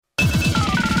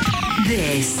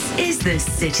This is the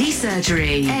City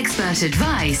Surgery. Expert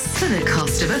advice for the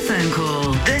cost of a phone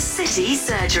call. The City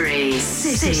Surgery.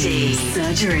 City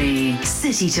Surgery.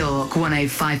 City Talk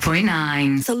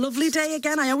 105.9. It's a lovely day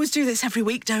again. I always do this every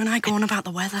week, don't I? Go on about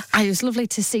the weather. It was lovely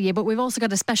to see you, but we've also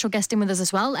got a special guest in with us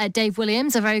as well, Dave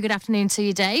Williams. A very good afternoon to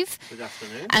you, Dave. Good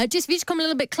afternoon. Just if you just come a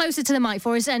little bit closer to the mic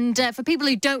for us, and for people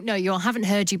who don't know you or haven't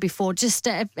heard you before, just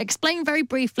explain very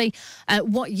briefly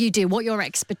what you do, what your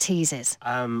expertise is.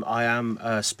 I am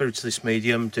a spiritualist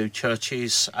medium, do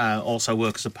churches, also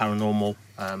work as a paranormal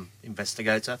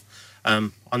investigator.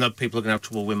 I know people are going to have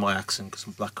trouble with my accent because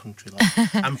I'm Black Country.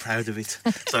 I'm proud of it.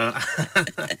 So,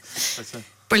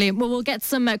 Brilliant. Well, we'll get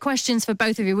some questions for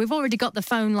both of you. We've already got the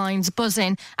phone lines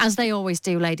buzzing, as they always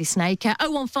do, Lady Snake.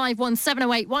 0151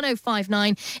 708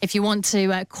 1059. If you want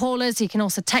to call us, you can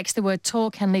also text the word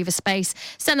talk and leave a space.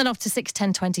 Send it off to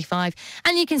 61025.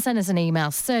 And you can send us an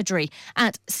email,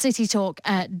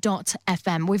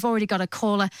 surgery@citytalk.fm. We've already got a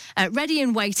caller ready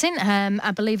and waiting.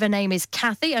 I believe her name is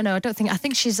Kathy. I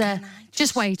think she's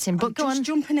just waiting. But go on.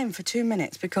 Jumping in for 2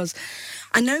 minutes because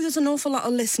I know there's an awful lot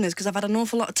of listeners because I've had an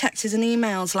awful lot of texts and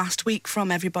emails last week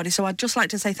from everybody. So I'd just like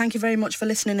to say thank you very much for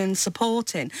listening and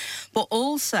supporting. But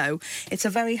also, it's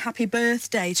a very happy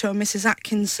birthday to Mrs.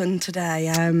 Atkinson today.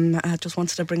 I just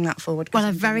wanted to bring that forward. Well,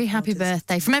 a very happy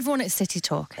birthday from everyone at City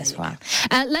Talk as well.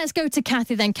 Let's go to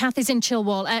Kathy then. Kathy's in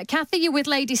Chilwell. Kathy, you're with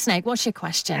Lady Snake. What's your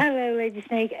question? Hello, Lady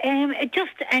Snake.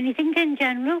 Just anything in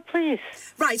general, please.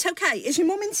 Right, OK. Is your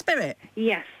mum in spirit?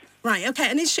 Yes. Right, OK.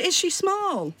 And is she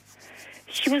small?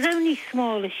 She was only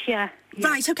smallish, yeah.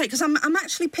 Right, OK, because I'm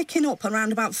actually picking up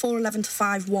around about 4'11" to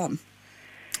 5'1".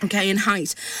 Okay, in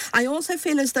height. I also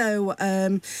feel as though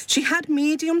she had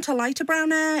medium to lighter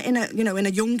brown hair in a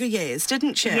younger years,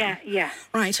 didn't she? Yeah.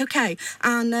 Right, okay.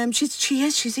 And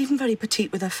she's even very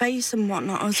petite with her face and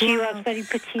whatnot as well. She was very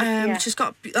petite. Yeah. She's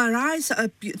got her eyes.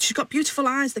 She's got beautiful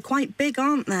eyes. They're quite big,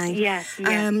 aren't they? Yeah.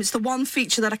 It's the one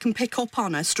feature that I can pick up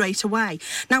on her straight away.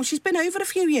 Now she's been over a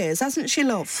few years, hasn't she,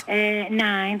 love?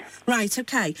 9. Right,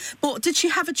 okay. But did she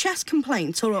have a chest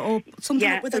complaint or something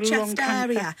up with her chest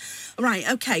area? Right,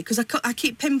 okay. Because I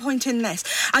keep pinpointing this.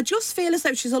 I just feel as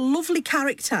though she's a lovely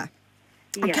character.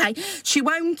 Yeah. Okay, she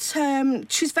won't.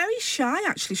 She's very shy.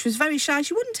 Actually, she was very shy.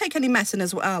 She wouldn't take any messing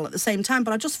as well at the same time.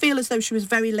 But I just feel as though she was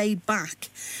very laid back.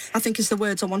 I think is the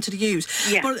words I wanted to use.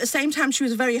 Yeah. But at the same time, she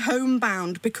was very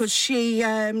homebound because she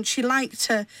liked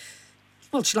to.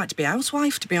 Well, she liked to be a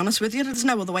housewife, to be honest with you. There's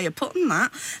no other way of putting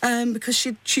that, because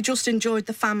she just enjoyed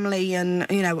the family and,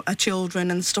 her children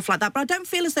and stuff like that. But I don't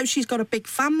feel as though she's got a big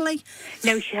family.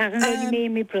 No, she hasn't. Only me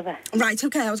and my brother. Right,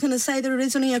 OK. I was going to say there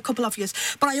is only a couple of years.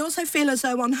 But I also feel as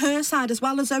though on her side as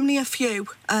well, there's only a few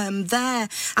there.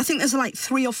 I think there's like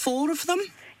 3 or 4 of them.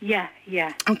 Yeah.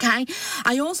 OK.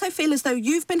 I also feel as though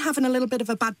you've been having a little bit of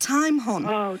a bad time, hon.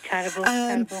 Oh, terrible.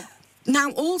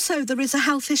 Now, also, there is a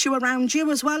health issue around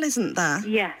you as well, isn't there?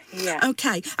 Yeah.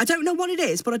 OK. I don't know what it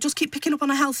is, but I just keep picking up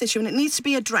on a health issue and it needs to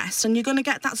be addressed and you're going to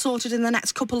get that sorted in the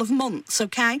next couple of months,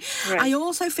 OK? Right. I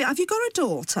also feel... Have you got a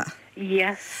daughter?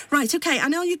 Yes. Right, OK.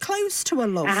 And are you close to her,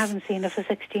 love? I haven't seen her for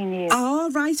 16 years. Oh,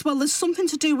 right. Well, there's something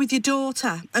to do with your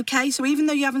daughter, OK? So even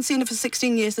though you haven't seen her for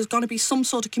 16 years, there's going to be some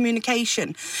sort of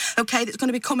communication, OK, that's going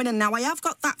to be coming in. Now, I have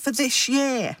got that for this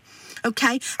year.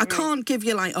 OK, I can't give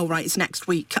you it's next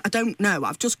week. I don't know.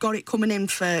 I've just got it coming in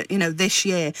for, this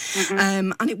year.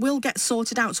 Mm-hmm. And it will get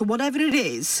sorted out. So whatever it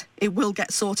is, it will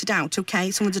get sorted out,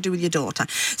 OK? Something to do with your daughter.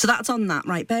 So that's on that.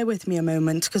 Right, bear with me a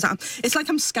moment, because it's like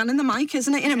I'm scanning the mic,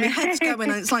 isn't it? My head's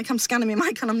going and it's like I'm scanning my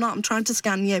mic and I'm not. I'm trying to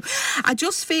scan you. I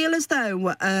just feel as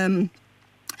though...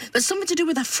 there's something to do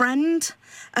with a friend.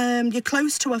 You're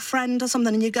close to a friend or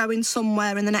something and you're going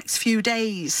somewhere in the next few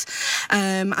days.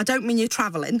 I don't mean you're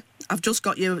travelling. I've just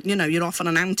got you, you're off on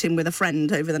an outing with a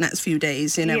friend over the next few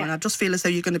days, and I just feel as though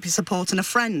you're going to be supporting a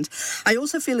friend. I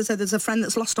also feel as though there's a friend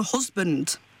that's lost a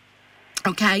husband.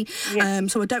 OK? Yeah.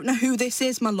 So I don't know who this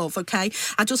is, my love, OK?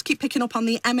 I just keep picking up on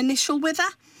the M initial with her.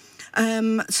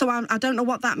 So I don't know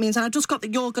what that means, and I just got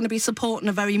that you're going to be supporting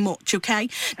her very much, OK?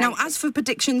 Now, as for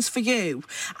predictions for you,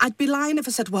 I'd be lying if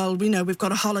I said, well, we've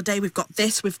got a holiday, we've got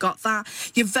this, we've got that.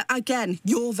 You're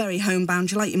very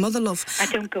homebound. You're like your mother, love. I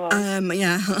don't go on.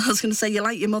 Yeah, I was going to say, you're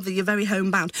like your mother, you're very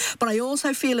homebound. But I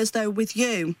also feel as though with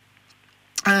you,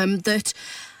 that...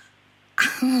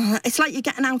 it's like you're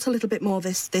getting out a little bit more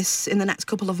this in the next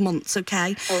couple of months,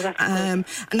 OK? Oh, that's good.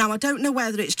 Now, I don't know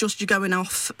whether it's just you're going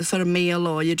off for a meal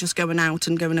or you're just going out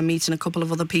and going and meeting a couple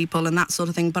of other people and that sort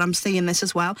of thing, but I'm seeing this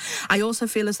as well. I also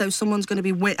feel as though someone's going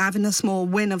to be having a small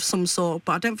win of some sort,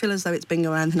 but I don't feel as though it's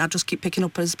bingo or anything. I just keep picking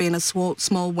up as being a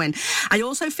small win. I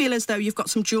also feel as though you've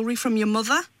got some jewellery from your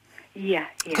mother. Yeah.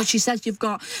 Because she says you've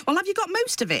got... Well, have you got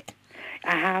most of it?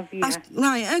 I have, yeah.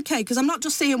 Right, OK, because I'm not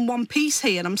just seeing one piece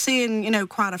here, I'm seeing,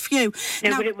 quite a few.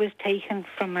 No, but it was taken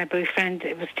from my boyfriend.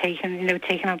 It was taken,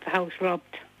 taken out the house,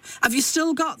 robbed. Have you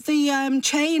still got the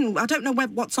chain? I don't know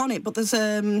what's on it, but there's...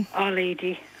 Our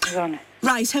Lady is on it.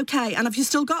 Right, OK, and have you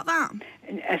still got that?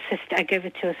 A sister, I gave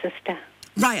it to a sister.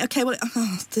 Right, OK, well,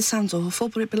 this sounds awful,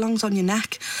 but it belongs on your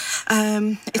neck.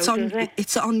 It's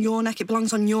on your neck, it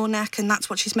belongs on your neck, and that's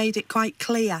what she's made it quite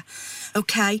clear,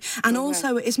 OK? And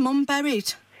also, is Mum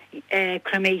buried?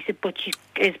 Cremated, but she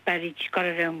is buried. She's got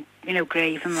her own,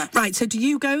 grave and that. Right, so do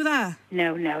you go there?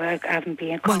 No, I haven't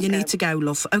been. Well, you need to go,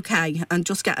 love, OK, and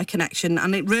just get a connection,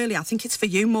 and I think it's for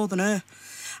you more than her.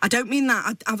 I don't mean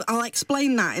that. I'll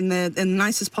explain that in the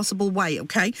nicest possible way,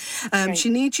 OK? Right. She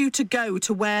needs you to go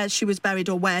to where she was buried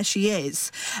or where she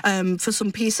is for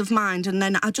some peace of mind. And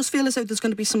then I just feel as though there's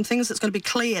going to be some things that's going to be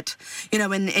cleared,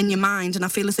 in your mind. And I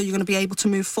feel as though you're going to be able to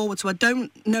move forward. So I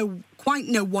don't quite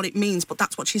know what it means, but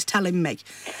that's what she's telling me.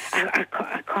 I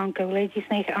can't go, Lady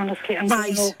Snake, honestly. I'm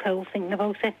getting all cold thinking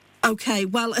about it. OK,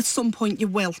 well, at some point you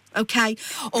will, OK?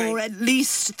 Or at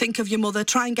least think of your mother,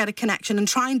 try and get a connection and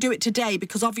try and do it today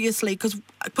because obviously,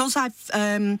 because I've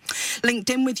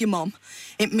linked in with your mum,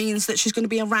 it means that she's going to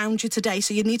be around you today.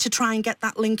 So you need to try and get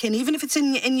that link in, even if it's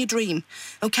in your dream,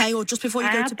 OK? Or just before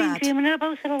you go to bed. I've been dreaming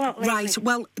about it a lot lately. Right,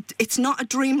 well, it's not a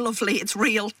dream, lovely, it's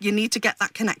real. You need to get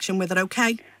that connection with it,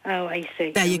 OK? Oh, I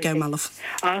see. There you go, my love.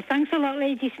 Oh, thanks a lot,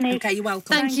 Lady Snake. OK, you're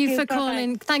welcome. Thank you for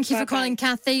calling. Thank you for calling,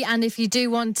 Kathy. And if you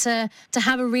do want to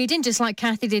have a reading, just like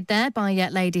Kathy did there by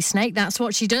Lady Snake, that's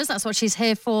what she does. That's what she's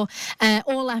here for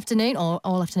all afternoon,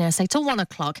 I say, till 1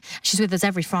 o'clock. She's with us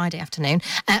every Friday afternoon.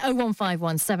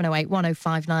 0151 708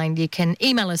 1059. You can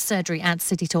email us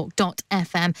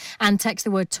surgery@citytalk.fm and text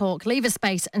the word talk, leave a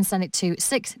space and send it to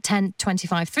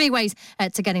 61025. 3 ways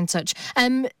to get in touch.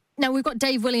 Now, we've got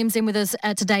Dave Williams in with us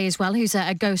today as well, who's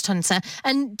a ghost hunter.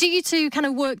 And do you two kind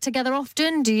of work together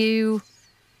often? Does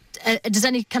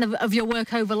any kind of your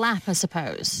work overlap, I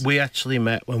suppose? We actually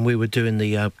met when we were doing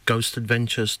the Ghost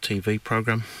Adventures TV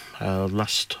programme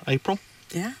last April.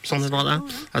 Yeah. Something like that.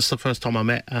 Yeah. That's the first time I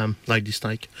met Lady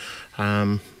Snake.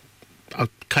 I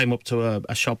came up to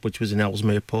a shop which was in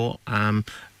Ellesmere Port.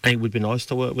 And it would be nice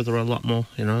to work with her a lot more,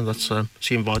 That's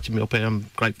she invited me up here. I'm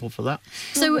grateful for that.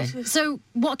 So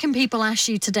what can people ask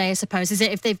you today, I suppose? Is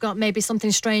it if they've got maybe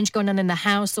something strange going on in the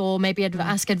house, or maybe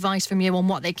ask advice from you on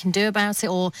what they can do about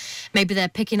it, or maybe they're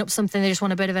picking up something, they just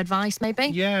want a bit of advice, maybe?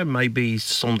 Yeah, maybe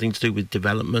something to do with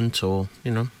development or,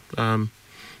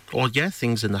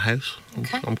 things in the house.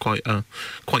 Okay. I'm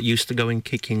quite used to going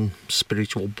kicking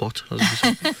spiritual butt, as we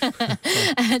say.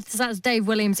 So that's Dave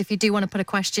Williams, if you do want to put a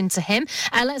question to him.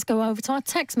 Let's go over to our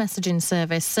text messaging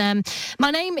service.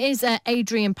 My name is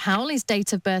Adrian Powell. His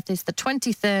date of birth is the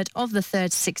 23rd of the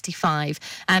 3rd, 65.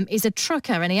 He's a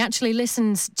trucker, and he actually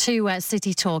listens to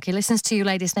City Talk. He listens to you,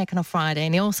 Lady Snake, on a Friday,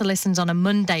 and he also listens on a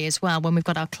Monday as well, when we've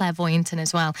got our clairvoyant in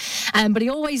as well. But he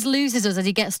always loses us as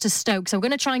he gets to Stoke, so we're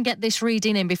going to try and get this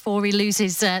reading in before he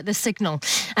loses the signal.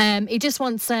 He just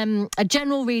wants a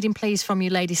general reading, please, from you,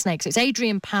 Lady Snake. So it's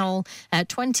Adrian Powell,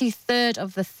 23rd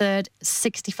of the 3rd,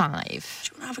 65. Do you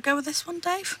want to have a go with this one,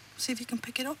 Dave? See if you can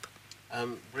pick it up.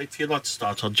 If you'd like to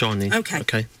start, I'll join in.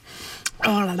 Okay.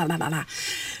 Oh, la.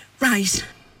 Right.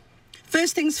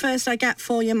 First things first I get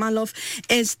for you, my love,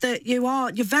 is that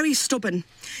you're very stubborn.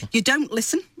 You don't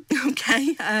listen,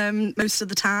 okay, most of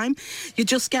the time. You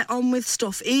just get on with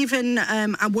stuff, even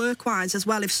work-wise as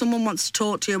well. If someone wants to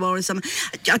talk to you or something,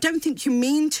 I don't think you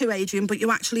mean to, Adrian, but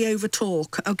you actually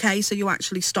over-talk, okay? So you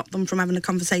actually stop them from having a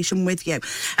conversation with you.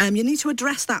 You need to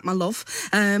address that, my love,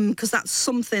 because that's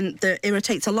something that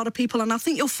irritates a lot of people, and I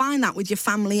think you'll find that with your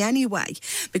family anyway,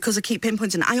 because I keep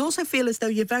pinpointing. I also feel as though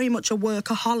you're very much a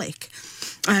workaholic.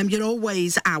 You're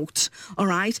always out, all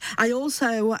right? I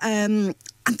also,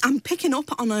 I'm picking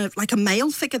up on a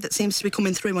male figure that seems to be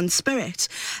coming through on spirit.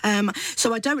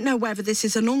 So I don't know whether this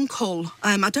is an uncle.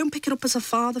 I don't pick it up as a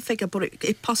father figure, but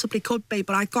it possibly could be.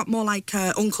 But I've got more like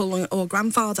uncle or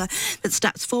grandfather that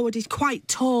steps forward. He's quite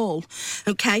tall,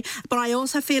 okay? But I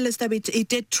also feel as though he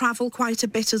did travel quite a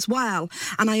bit as well.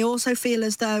 And I also feel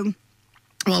as though,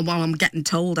 well, I'm getting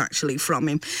told actually from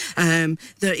him,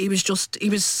 that he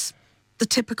was the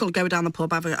typical go down the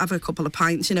pub, have a couple of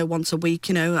pints, once a week,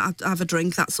 have a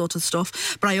drink, that sort of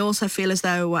stuff. But I also feel as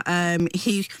though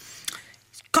he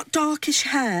got darkish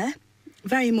hair,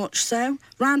 Very much so.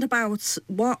 Round about,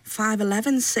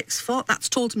 5'11", 6 foot. That's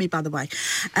tall to me, by the way,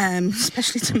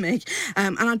 especially to me.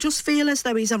 And I just feel as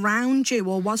though he's around you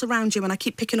or was around you, and I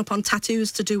keep picking up on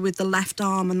tattoos to do with the left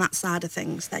arm and that side of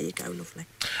things. There you go, lovely.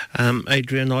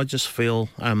 Adrian, I just feel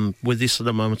with this at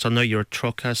the moment, I know you're a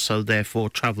trucker, so therefore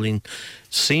travelling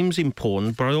seems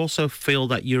important, but I also feel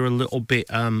that you're a little bit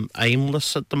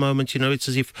aimless at the moment. You know, it's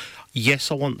as if, yes,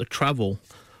 I want to travel,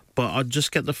 but I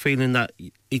just get the feeling that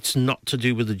it's not to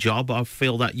do with the job. I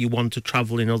feel that you want to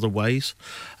travel in other ways.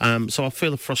 So I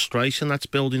feel the frustration that's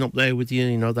building up there with you,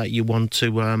 you know, that you want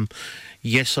to,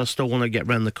 yes, I still want to get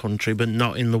around the country, but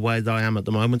not in the way that I am at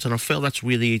the moment. And I feel that's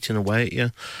really eating away at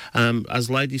you. As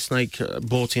Lady Snake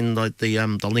brought in like the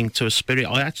link to a spirit,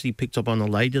 I actually picked up on a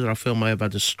lady that I feel may have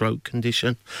had a stroke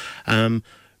condition.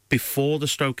 Before the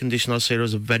stroke condition, I see her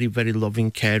as a very, very loving,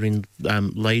 caring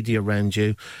lady around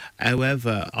you.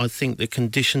 However, I think the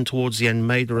condition towards the end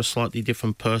made her a slightly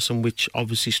different person, which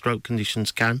obviously stroke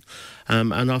conditions can.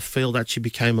 And I feel that she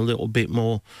became a little bit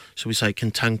more, shall we say,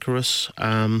 cantankerous.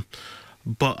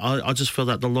 But I just feel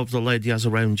that the love the lady has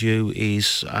around you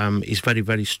is very,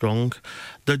 very strong.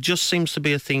 There just seems to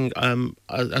be a thing,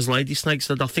 as Lady Snake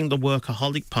said, I think the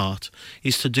workaholic part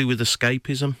is to do with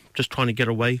escapism, just trying to get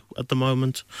away at the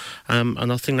moment.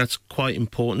 And I think that's quite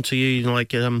important to you,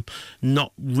 like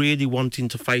not really wanting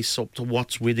to face up to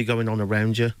what's really going on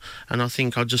around you. And I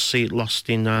think I just see it lost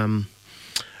in,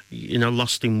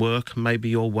 lost in work, maybe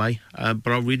your way. But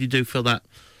I really do feel that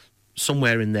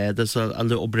somewhere in there's a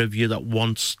little bit of you that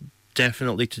wants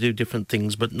definitely to do different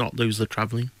things but not lose the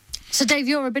travelling. So Dave,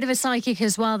 you're a bit of a psychic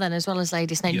as well then, as well as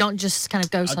Lady Snake, not just kind of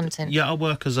ghost hunting. I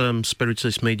work as a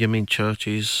spiritualist medium in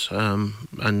churches,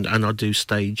 and I do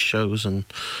stage shows and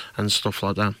stuff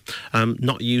like that.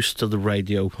 Not used to the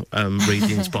radio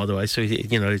readings, by the way, so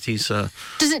it is...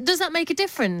 Does that make a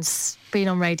difference, being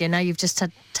on radio? Now you've just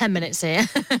had 10 minutes here.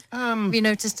 Have you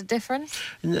noticed a difference?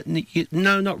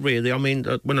 No, not really. I mean,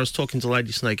 when I was talking to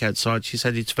Lady Snake outside, she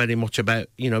said it's very much about,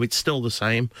 it's still the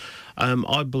same.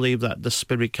 I believe that the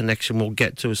spirit connection will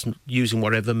get to us using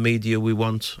whatever media we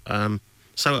want. There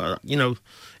still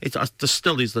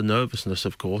is the nervousness,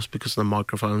 of course, because of the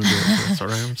microphones that's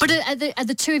around. But are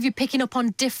the two of you picking up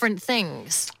on different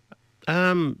things?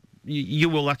 You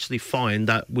will actually find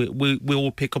that we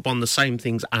all pick up on the same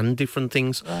things and different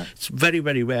things. Right. It's very,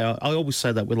 very rare. I always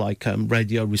say that with like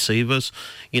radio receivers.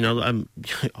 I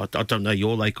don't know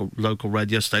your local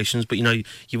radio stations, but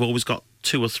you've always got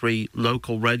 2 or 3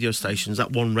 local radio stations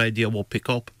that one radio will pick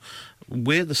up.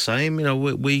 We're the same.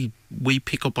 We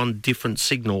pick up on different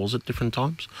signals at different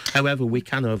times. However, we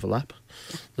can overlap.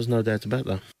 There's no doubt about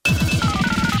that.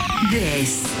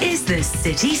 This is The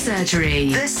City Surgery.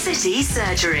 The City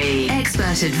Surgery.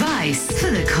 Expert advice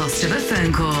for the cost of a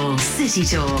phone call. City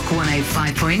Talk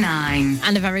 105.9.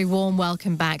 And a very warm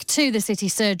welcome back to The City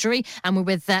Surgery. And we're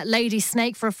with Lady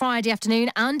Snake for a Friday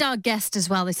afternoon, and our guest as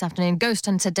well this afternoon, ghost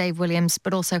hunter Dave Williams,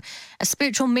 but also a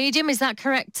spiritual medium. Is that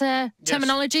correct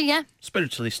terminology? Yeah?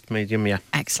 Spiritualist medium, yeah.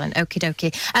 Excellent. Okie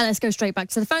dokie. And let's go straight back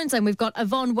to the phones then. We've got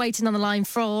Yvonne waiting on the line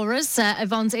for us.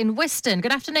 Yvonne's in Whiston.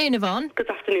 Good afternoon, Yvonne. Good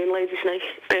afternoon, Lady Snake.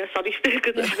 Sorry,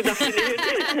 good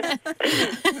afternoon.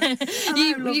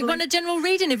 You want a general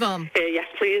reading, Yvonne? Yes,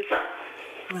 please.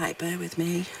 Right, bear with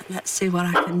me. Let's see what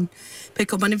I can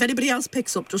pick up. And if anybody else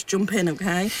picks up, just jump in,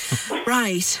 okay?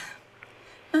 Right.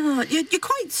 Oh, you're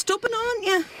quite stubborn, aren't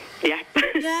you? Yeah.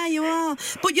 Yeah, you are.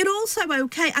 But you're also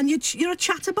okay, and you're a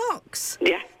chatterbox.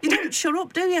 Yeah. You don't shut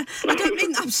up, do you? I don't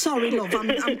mean... I'm sorry, love.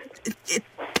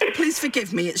 Please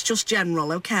forgive me. It's just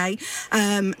general, okay?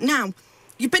 Now,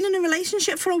 you've been in a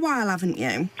relationship for a while, haven't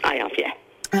you? I have, yeah.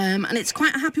 And it's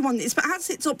quite a happy one. It has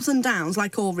its ups and downs,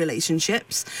 like all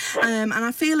relationships. And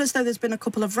I feel as though there's been a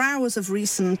couple of rows of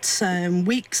recent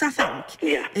weeks, I think,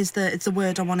 is the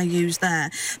word I want to use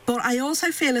there. But I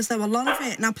also feel as though a lot of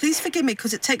it... Now, please forgive me,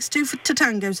 because it takes two to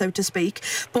tango, so to speak.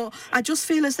 But I just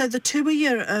feel as though the two of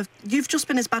you, you've just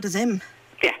been as bad as him.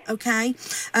 Yeah. Okay?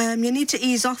 You need to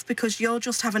ease off because you're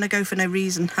just having a go for no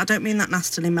reason. I don't mean that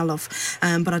nastily, my love.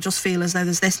 But I just feel as though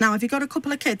there's this. Now, have you got a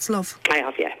couple of kids, love? I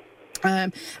have, yeah.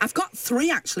 I've got 3,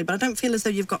 actually, but I don't feel as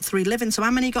though you've got 3 living. So how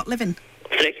many you got living?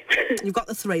 3. You've got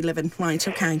the 3 living. Right,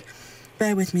 okay.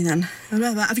 Bear with me, then.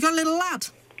 Have you got a little lad?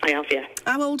 I have, yeah.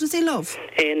 How old is he, love?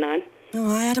 9.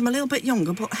 Oh, I had him a little bit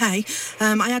younger, but hey.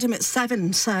 I had him at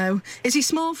 7, so... Is he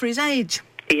small for his age?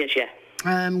 He is, yeah.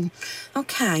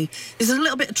 Okay. Is there a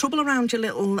little bit of trouble around your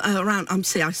little...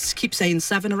 I keep saying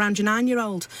 7, around your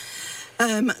 9-year-old?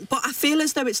 But I feel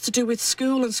as though it's to do with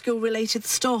school and school-related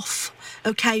stuff,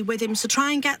 okay, with him. So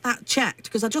try and get that checked,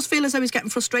 because I just feel as though he's getting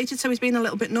frustrated, so he's being a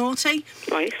little bit naughty.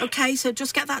 Right. Okay, so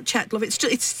just get that checked, love.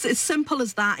 It's as simple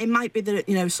as that. It might be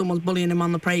that, someone's bullying him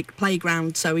on the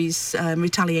playground, so he's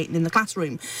retaliating in the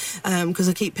classroom, because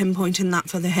I keep pinpointing that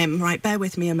for him. Right, bear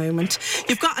with me a moment.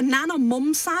 You've got a nan on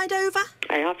mum's side over?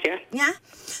 I have, yeah. Yeah?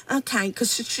 Okay,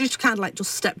 because she's kind of like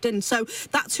just stepped in. So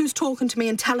that's who's talking to me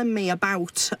and telling me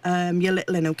about your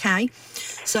little one, okay?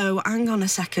 So hang on a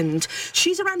second.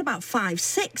 She's around about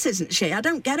 5'6", isn't she? I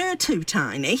don't get her too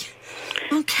tiny.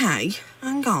 Okay,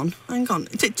 hang on.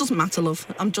 It doesn't matter, love.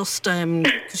 I'm just,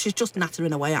 she's just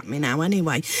nattering away at me now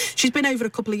anyway. She's been over a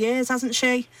couple of years, hasn't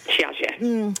she? She has,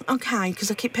 yeah. Okay,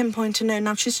 because I keep pinpointing her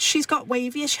now. She's got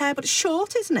wavy-ish hair, but it's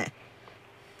short, isn't it?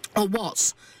 Or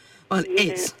was? Well, it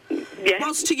is. Yeah.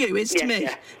 Was to you, is to me.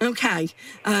 Yeah. Okay.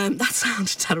 That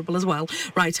sounded terrible as well.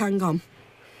 Right, hang on.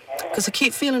 Because I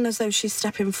keep feeling as though she's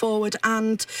stepping forward.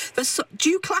 And do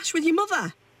you clash with your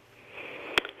mother?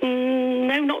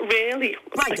 No, not really.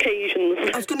 Right.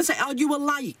 Occasions. I was going to say, are you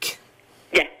alike?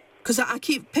 Yeah. Because I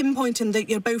keep pinpointing that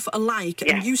you're both alike,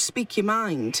 and you speak your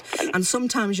mind, and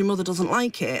sometimes your mother doesn't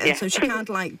like it, and so she kind of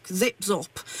like zips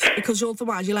up, because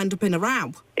otherwise you'll end up in a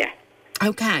row. Yeah.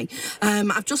 Okay.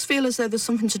 I just feel as though there's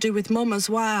something to do with mum as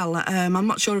well. I'm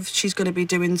not sure if she's going to be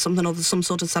doing something or there's some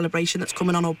sort of celebration that's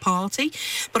coming on, or party,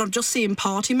 but I'm just seeing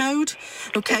party mode,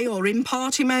 okay, or in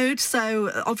party mode. So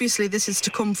obviously this is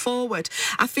to come forward.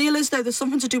 I feel as though there's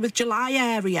something to do with July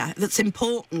area that's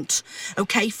important,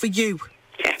 okay, for you.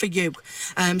 For you.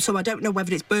 So I don't know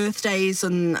whether it's birthdays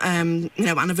and,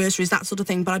 anniversaries, that sort of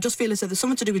thing, but I just feel as though there's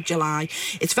something to do with July.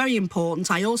 It's very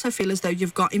important. I also feel as though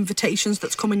you've got invitations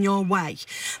that's coming your way.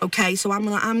 Okay, so I'm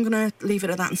gonna leave it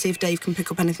at that and see if Dave can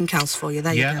pick up anything else for you.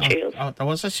 There you go. I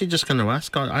was actually just going to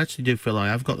ask. I actually do feel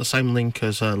like I've got the same link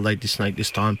as Lady Snake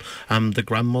this time. The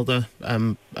grandmother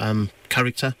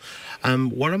character.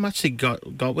 What I'm actually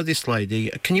got with this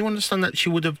lady, can you understand that she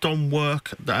would have done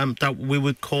work that we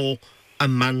would call a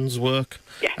man's work,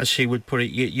 as she would put it?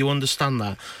 You understand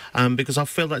that? Because I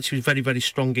feel that she was very, very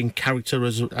strong in character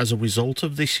as a result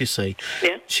of this, you see.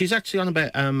 Yeah. She's actually on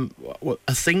about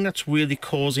a thing that's really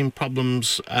causing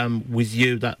problems with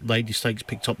you, that Lady Snake's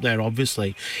picked up there,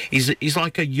 obviously, is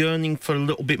like a yearning for a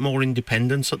little bit more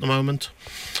independence at the moment,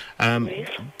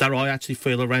 that I actually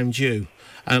feel around you.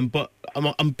 But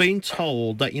I'm being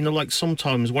told that, like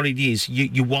sometimes what it is,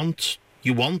 you want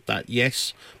that,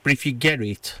 yes, but if you get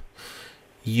it,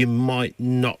 it might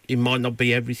not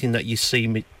be everything that you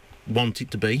want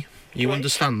it to be. You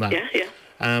understand that? Yeah.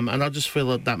 And I just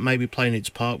feel that may be playing its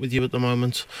part with you at the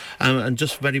moment. And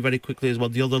just very, very quickly as well,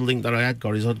 the other link that I had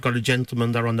got is I've got a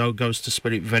gentleman that I know goes to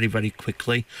spirit very, very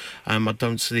quickly. I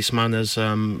don't see this man as...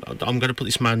 I'm going to put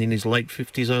this man in his late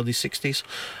 50s, early 60s,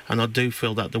 and I do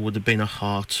feel that there would have been a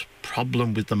heart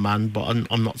problem with the man, but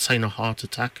I'm not saying a heart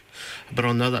attack, but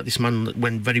I know that this man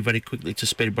went very, very quickly to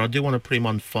spirit, but I do want to put him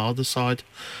on father's side.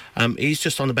 He's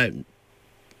just on about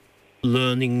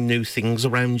learning new things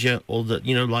around you, or that,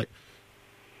 like,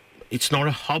 it's not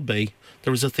a hobby.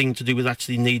 There is a thing to do with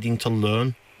actually needing to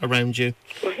learn around you.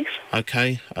 Right.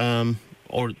 Okay.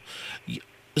 Or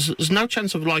there's no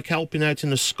chance of like helping out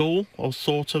in a school, or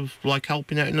thought of like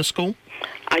helping out in a school?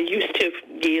 I used to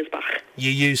years back.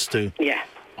 You used to? Yeah.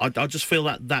 I just feel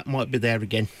that might be there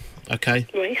again. Okay.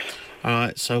 Right. All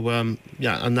right. So and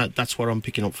that's what I'm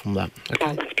picking up from that. Okay.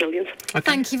 Oh, that's brilliant. Okay.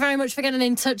 Thank you very much for getting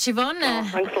in touch, Yvonne.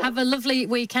 Have a lovely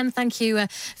weekend. Thank you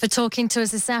for talking to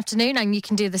us this afternoon, and you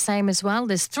can do the same as well.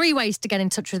 There's 3 ways to get in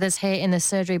touch with us here in the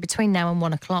surgery between now and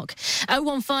 1 o'clock.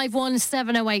 0151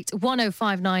 708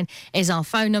 1059 is our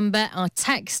phone number. Our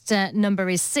text number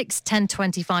is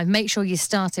 61025. Make sure you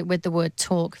start it with the word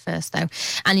talk first, though.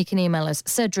 And you can email us,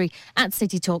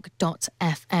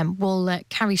 surgery@citytalk.fm. We'll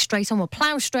carry straight on. We'll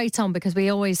plough straight on, because we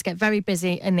always get very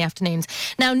busy in the afternoons.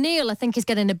 Now, Neil, I think, is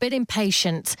getting a bit impatient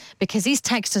because he's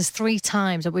texted us 3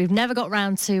 times, but we've never got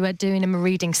round to doing him a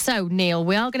reading. So, Neil,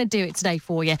 we are going to do it today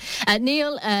for you.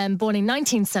 Neil, born in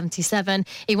 1977,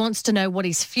 he wants to know what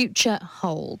his future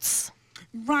holds.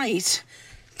 Right.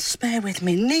 Just bear with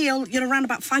me. Neil, you're around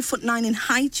about 5'9" in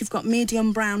height. You've got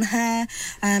medium brown hair.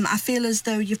 I feel as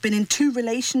though you've been in 2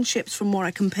 relationships from what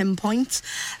I can pinpoint.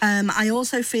 I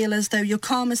also feel as though your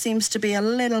karma seems to be a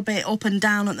little bit up and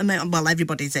down at the moment. Well,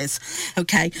 everybody's is,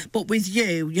 okay? But with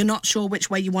you, you're not sure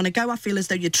which way you want to go. I feel as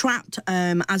though you're trapped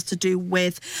as to do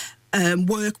with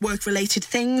work-related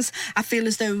things. I feel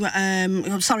as though,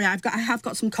 I have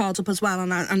got some cards up as well,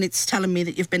 and it's telling me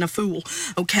that you've been a fool,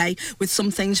 okay, with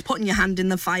some things, putting your hand in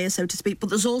the fire, so to speak. But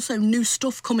there's also new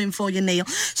stuff coming for you, Neil.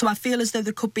 So I feel as though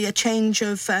there could be a change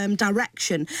of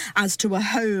direction as to a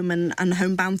home and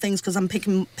homebound things, because I'm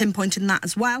pinpointing that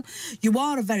as well. You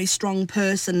are a very strong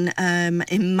person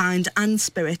in mind and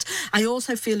spirit. I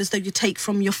also feel as though you take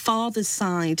from your father's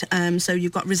side, so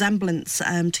you've got resemblance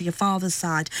to your father's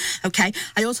side. Okay,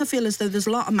 I also feel as though there's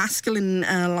a lot of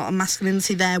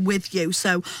masculinity there with you.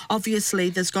 So obviously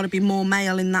there's got to be more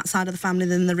male in that side of the family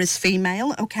than there is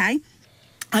female. Okay.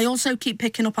 I also keep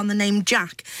picking up on the name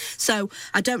Jack, so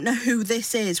I don't know who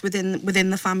this is within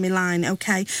the family line.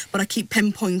 Okay, but I keep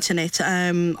pinpointing it.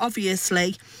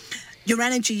 Obviously, your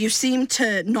energy, you seem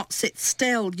to not sit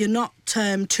still. You're not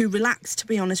too relaxed, to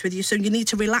be honest with you, so you need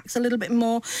to relax a little bit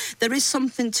more. There is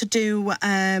something to do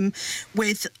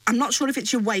with, I'm not sure if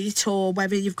it's your weight or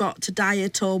whether you've got to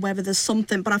diet or whether there's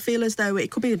something, but I feel as though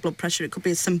it could be your blood pressure, it could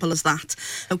be as simple as that,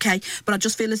 okay? But I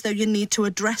just feel as though you need to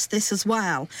address this as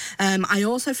well. I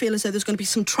also feel as though there's going to be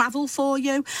some travel for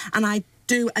you, and I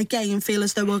do again feel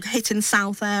as though we're hitting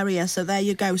South area, so there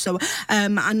you go. So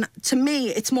and to me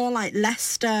it's more like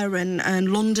Leicester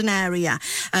and London area,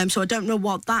 so I don't know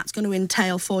what that's going to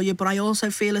entail for you, but I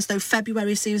also feel as though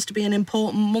February seems to be an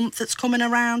important month that's coming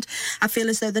around. I feel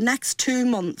as though the next 2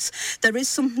 months there is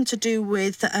something to do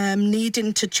with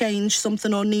needing to change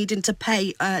something or needing to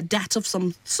pay debt of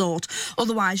some sort.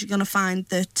 Otherwise you're going to find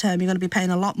that you're going to be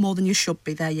paying a lot more than you should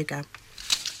be. There you go.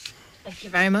 Thank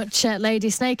you very much, Lady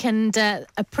Snake, and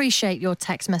appreciate your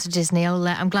text messages, Neil.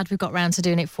 I'm glad we've got round to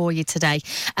doing it for you today.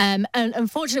 And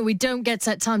unfortunately, we don't get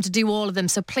time to do all of them,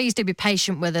 so please do be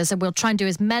patient with us, and we'll try and do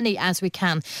as many as we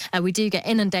can. We do get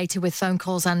inundated with phone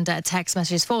calls and text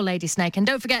messages for Lady Snake. And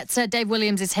don't forget, Dave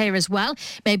Williams is here as well.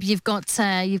 Maybe you've got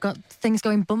things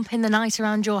going bump in the night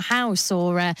around your house,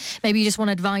 or maybe you just want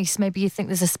advice. Maybe you think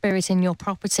there's a spirit in your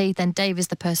property. Then Dave is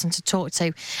the person to talk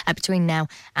to between now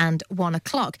and 1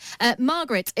 o'clock.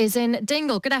 Margaret is in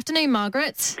Dingle. Good afternoon,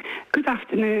 Margaret. Good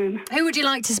afternoon. Who would you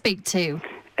like to speak to?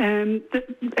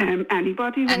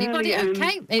 Anybody, really. Anybody,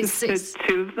 okay. There's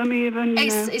two of them even.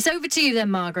 It's over to you then,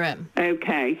 Margaret.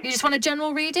 Okay. You just want a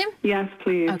general reading? Yes,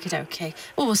 please. Okay.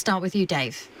 Well, we'll start with you,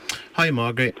 Dave. Hi,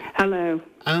 Margaret. Hello.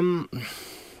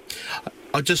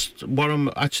 What I'm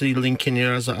actually linking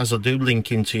here, as I do link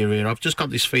into your ear, I've just got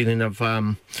this feeling of,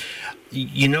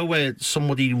 where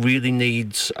somebody really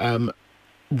needs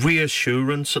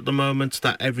reassurance at the moment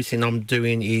that everything I'm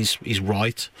doing is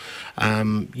right.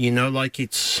 Like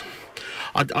it's...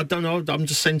 I don't know, I'm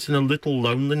just sensing a little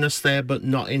loneliness there, but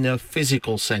not in a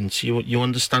physical sense. You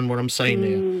understand what I'm saying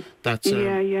here? That,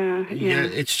 yeah,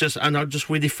 it's just... And I just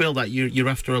really feel that you're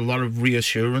after a lot of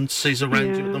reassurances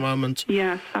around you at the moment.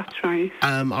 Yes, that's right.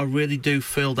 I really do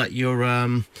feel that you're...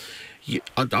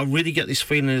 I really get this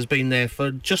feeling it's been there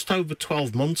for just over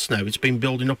 12 months now. It's been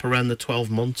building up around the 12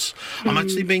 months. I'm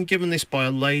actually being given this by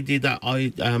a lady that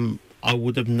I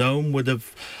would have known,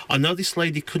 I know this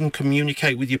lady couldn't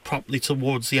communicate with you properly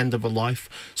towards the end of her life.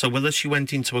 So whether she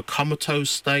went into a comatose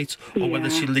state or whether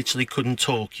she literally couldn't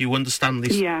talk, you understand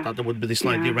this, that there would be this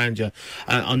lady around you.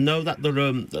 I know that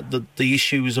the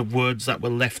issues of words that were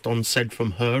left unsaid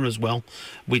from her as well,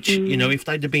 which, if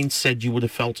they'd have been said, you would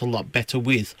have felt a lot better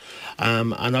with.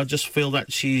 And I just feel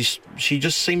that she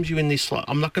just seems you in this,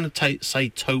 I'm not going to say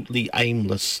totally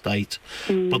aimless state,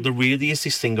 but there really is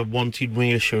this thing of wanting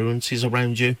reassurance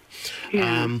around you.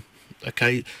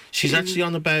 Okay, she's actually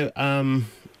on about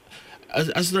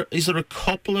is there a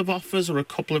couple of offers or a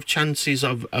couple of chances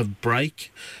of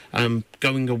break,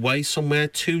 going away somewhere?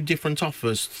 2 different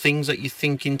offers, things that you're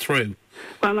thinking through?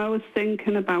 Well, I was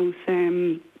thinking about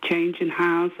changing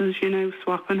houses,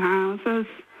 swapping houses.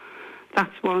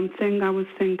 That's one thing I was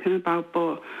thinking about,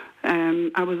 but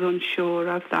I was unsure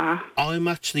of that. I'm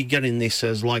actually getting this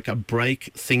as like a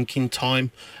break thinking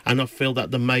time, and I feel that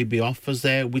there may be offers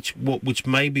there which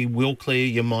maybe will clear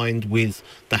your mind with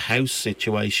the house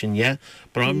situation,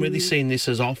 but I'm really seeing this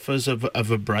as offers of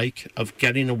a break, of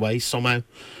getting away somehow,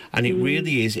 and it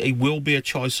really is, it will be a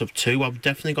choice of 2. I've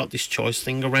definitely got this choice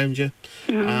thing around you,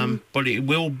 but it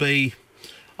will be,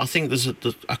 I think there's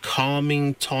a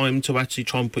calming time to actually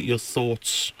try and put your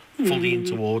thoughts fully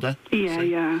into order.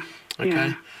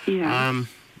 Okay.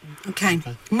 Okay.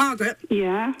 Margaret?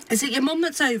 Yeah? Is it your mum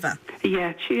that's over?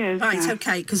 Yeah, she is. Right,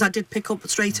 okay, because I did pick up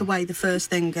straight away the first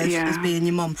thing as being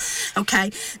your mum.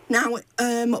 Okay. Now,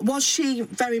 was she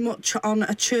very much on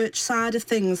a church side of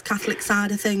things, Catholic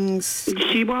side of things?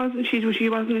 She wasn't. She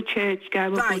wasn't a church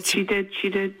goer, but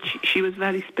she was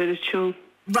very spiritual.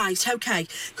 Right, okay.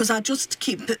 Because I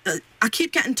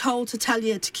keep getting told to tell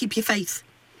you to keep your faith.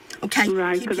 Okay,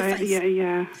 Right, keep your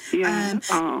faith. yeah.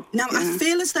 Now, I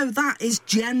feel as though that is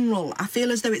general. I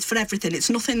feel as though it's for everything. It's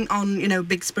nothing on,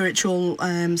 big spiritual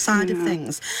side of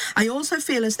things. I also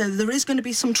feel as though there is going to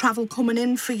be some travel coming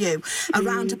in for you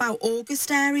around about August,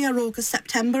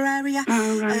 September area.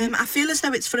 Oh, right. I feel as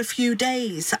though it's for a few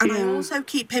days. And I also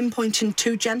keep pinpointing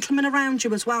 2 gentlemen around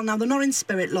you as well. Now, they're not in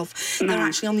spirit, love. No. They're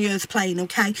actually on the earth plane,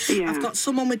 okay? Yeah. I've got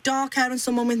someone with dark hair and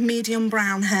someone with medium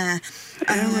brown hair.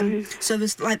 So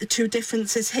there's like the 2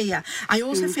 differences here. I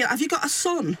also feel, have you got a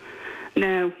son?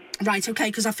 No. Right, okay,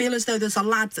 because I feel as though there's a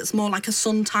lad that's more like a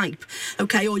son type,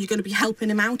 okay, or you're going to be helping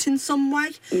him out in some way.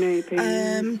 Maybe.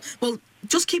 Well,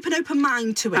 just keep an open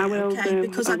mind to it, I will okay, do.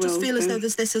 because I just feel as though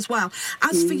there's this as well.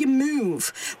 As for your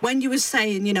move, when you were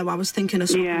saying, I was thinking of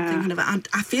something, thinking of it, and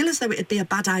I feel as though it'd be a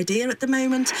bad idea at the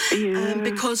moment,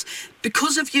 because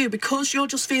of you, because you're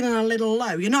just feeling a little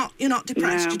low. You're not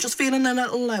depressed. You're just feeling a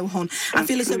little low, hon. I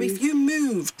feel as though if you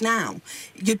moved now,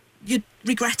 you'd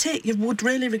regret it. You would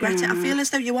really regret it. I feel as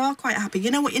though you are quite happy.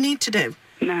 You know what you need to do?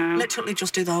 No. Literally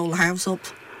just do the whole house up.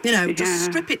 Just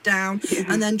strip it down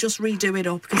and then just redo it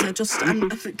up, because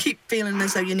I keep feeling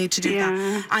as though you need to do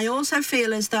that. I also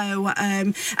feel as though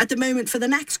at the moment, for the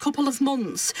next couple of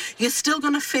months, you're still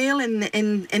going to feel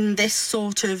in this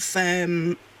sort of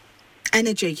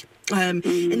energy,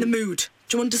 in the mood.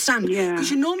 Do you understand? Yeah. Because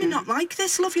you're normally not like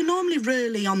this, love. You're normally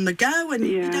really on the go and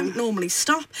you don't normally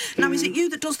stop. Now, is it you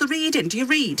that does the reading? Do you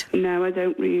read? No, I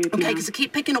don't read. Okay, because I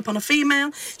keep picking up on a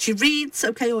female. She reads,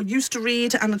 okay, or used to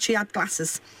read, and she had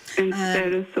glasses. In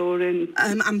spirit or in...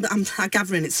 I'm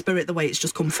gathering it's spirit the way it's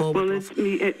just come forward. Well, it's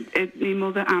me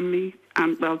mother and me.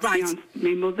 To be honest, my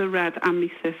mother read and my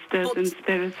sisters in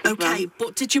spirit as well. Okay,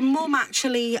 but did your mum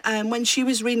actually, when she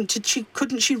was reading,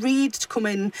 couldn't she read to come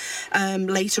in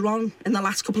later on in the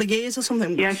last couple of years or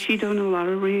something? Yeah, she done a lot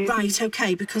of reading. Right,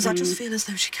 okay, because I just feel as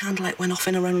though she kind of went off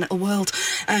in her own little world.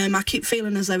 I keep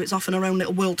feeling as though it's off in her own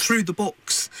little world through the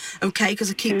books, okay, because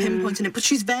I keep pinpointing it. But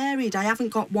she's varied. I haven't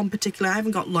got one particular, I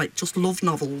haven't got just love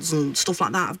novels and stuff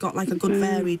like that. I've got a good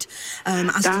varied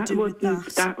as to do with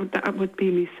that. That would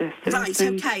be my sister. Right,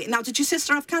 okay. Now, did your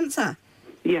sister have cancer?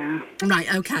 Yeah.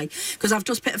 Right, okay. Because I've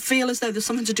just feel as though there's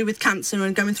something to do with cancer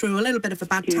and going through a little bit of a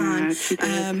bad time. She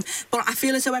did. But I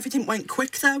feel as though everything went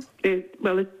quick, though. It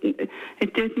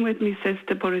didn't with my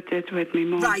sister, but it did with me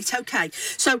mum. Right, okay.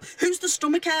 So, who's the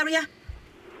stomach area?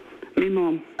 Me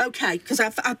mum. Okay, because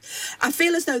I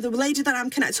feel as though the lady that I'm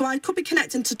connected, so I could be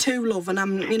connecting to 2, love, and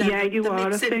I'm, Yeah, you are.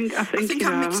 Mixing, I think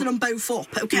I'm mixing them both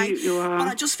up, okay? You are. But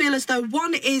I just feel as though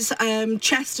one is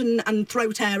chest and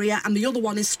throat area, and the other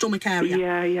one is stomach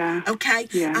area. Yeah. Okay?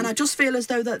 Yeah. And I just feel as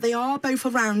though that they are both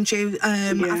around you.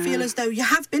 I feel as though you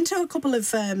have been to a couple of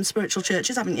spiritual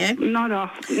churches, haven't you? Not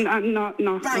often. Not.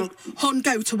 Right, hon,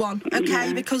 go to one,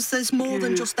 okay? Because there's more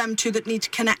than just them 2 that need to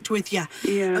connect with you.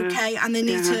 Yeah. Okay? And they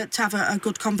need to have a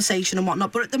good conversation and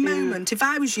whatnot. But at the moment, if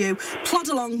I was you, plod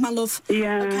along, my love.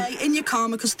 Yeah. Okay? In your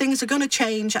karma, because things are going to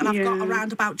change, and I've got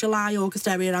around about July, August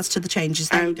area as to the changes.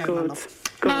 There you go, my love.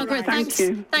 Margaret, Right.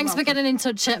 thanks for getting in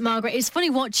touch, Margaret. It's funny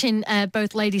watching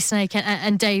both Lady Snake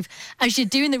and Dave as you're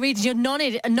doing the readings. You're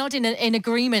nodding in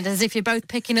agreement as if you're both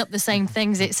picking up the same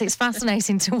things. It's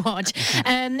fascinating to watch.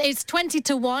 It's 20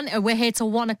 to 1. We're here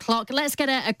till 1 o'clock. Let's get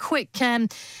a quick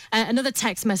another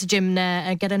text message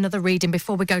and get another reading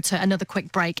before we go to another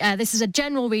quick break. This is a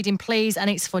general reading, please,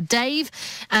 and it's for Dave,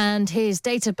 and his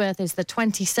date of birth is the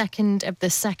 22nd of the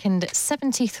 2nd,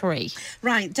 73.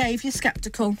 Right, Dave, you're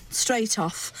sceptical straight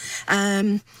off.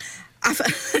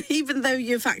 Even though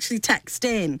you've actually texted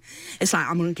in, it's like,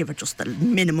 I'm going to give her just the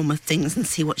minimum of things and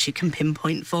see what she can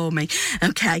pinpoint for me.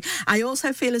 Okay. I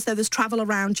also feel as though there's travel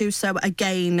around you. So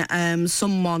again,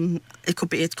 someone, it could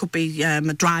be a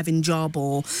driving job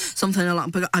or something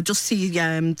along. But I just see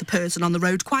the person on the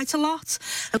road quite a lot.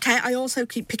 Okay. I also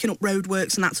keep picking up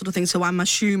roadworks and that sort of thing. So I'm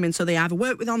assuming so they either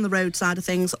work with on the road side of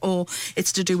things or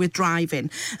it's to do with driving.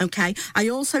 Okay. I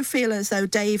also feel as though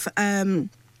Dave.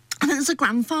 And there's a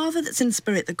grandfather that's in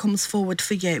spirit that comes forward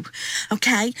for you,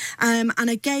 okay? And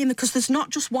again, because there's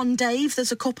not just one Dave,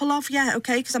 there's a couple of you,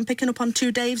 okay? Because I'm picking up on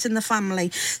 2 Daves in the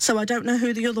family, so I don't know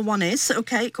who the other one is,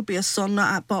 okay? It could be a son,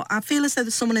 but I feel as though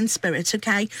there's someone in spirit,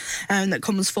 okay, that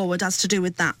comes forward as to do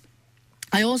with that.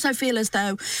 I also feel as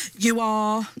though you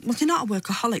are, well, you're not a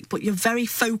workaholic, but you're very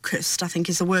focused, I think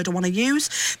is the word I want to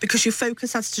use, because your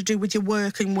focus has to do with your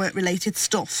work and work-related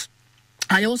stuff.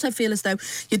 I also feel as though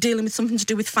you're dealing with something to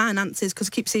do with finances because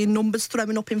I keep seeing numbers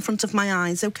throwing up in front of my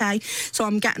eyes, okay? So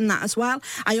I'm getting that as well.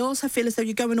 I also feel as though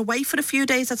you're going away for a few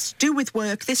days. That's to do with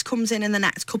work. This comes in the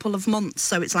next couple of months,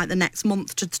 so it's like the next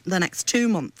month to the next 2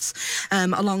 months,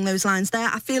 along those lines there.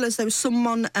 I feel as though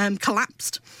someone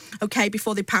collapsed, okay,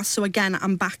 before they passed. So again,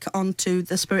 I'm back onto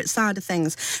the spirit side of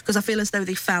things because I feel as though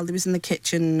they fell. They was in the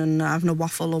kitchen and having a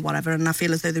waffle or whatever, and I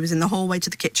feel as though they was in the hallway to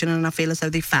the kitchen and I feel as though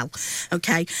they fell,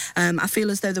 okay? I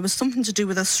feel as though there was something to do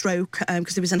with a stroke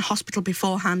because he was in hospital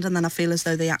beforehand, and then I feel as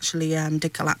though they actually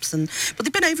did collapse. But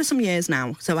they've been over some years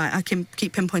now, so I can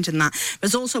keep pinpointing that.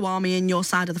 There's also army in your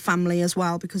side of the family as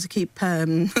well because I keep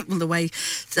the way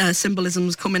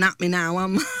symbolism's coming at me now.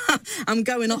 I'm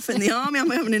going off in the army. I'm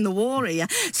going in the war here,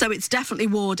 so it's definitely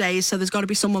war days. So there's got to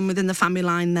be someone within the family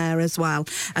line there as well,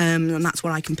 and that's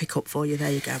what I can pick up for you.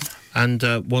 There you go. And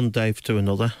one Dave to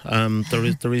another.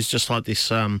 There is just like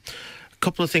this.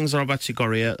 Couple of things that I've actually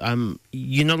got here.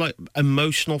 Like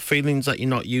emotional feelings that you're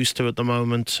not used to at the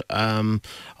moment.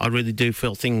 I really do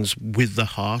feel things with the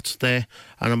heart there,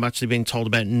 and I'm actually being told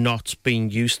about not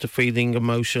being used to feeling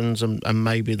emotions, and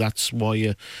maybe that's why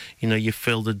you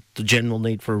feel the general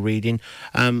need for a reading.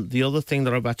 The other thing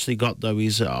that I've actually got though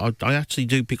is I actually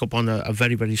do pick up on a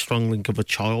very, very strong link of a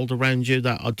child around you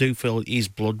that I do feel is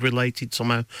blood related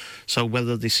somehow. So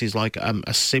whether this is like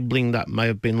a sibling that may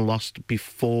have been lost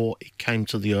before it came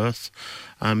to the earth,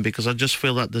 because I just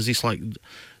feel that there's this like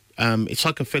it's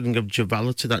like a feeling of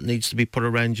joviality that needs to be put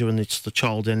around you, and it's the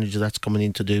child energy that's coming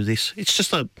in to do this. It's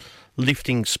just a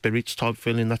lifting spirits type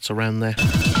feeling that's around there.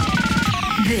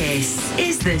 This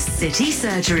is the City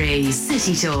Surgery,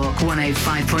 City Talk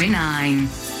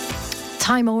 105.9.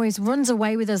 Time always runs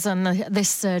away with us on this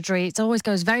surgery. It always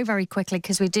goes very, very quickly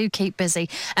because we do keep busy.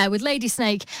 With Lady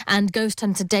Snake and Ghost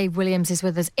Hunter Dave Williams is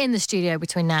with us in the studio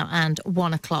between now and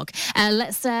 1 o'clock.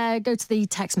 Let's go to the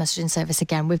text messaging service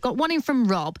again. We've got one in from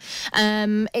Rob.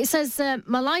 It says,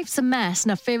 my life's a mess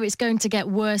and I fear it's going to get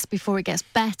worse before it gets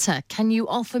better. Can you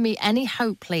offer me any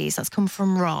hope, please? That's come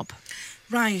from Rob.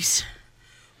 Right.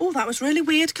 Oh, that was really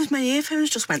weird because my earphones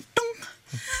just went dong.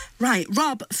 Right,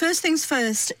 Rob, first things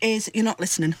first is you're not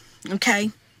listening,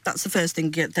 okay? That's the first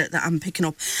thing that I'm picking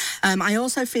up. I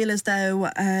also feel as though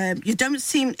you don't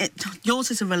seem... yours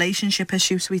is a relationship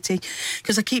issue, sweetie,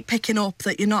 because I keep picking up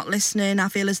that you're not listening. I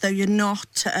feel as though you're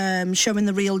not showing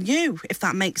the real you, if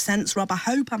that makes sense, Rob. I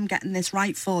hope I'm getting this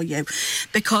right for you,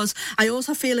 because I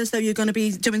also feel as though you're going to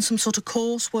be doing some sort of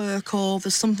coursework or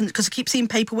there's something... Because I keep seeing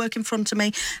paperwork in front of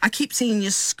me. I keep seeing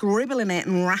you scribbling it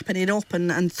and wrapping it up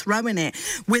and throwing it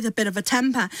with a bit of a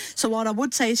temper. So what I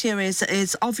would say to you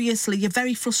is obviously you're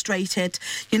very frustrated.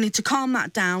 You need to calm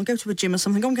that down, go to a gym or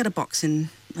something, go and get a boxing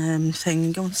thing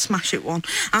and go and smash it one.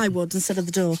 I would, instead of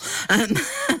the door.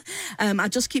 I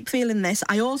just keep feeling this.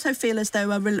 I also feel as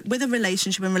though with a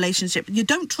relationship, you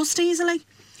don't trust easily,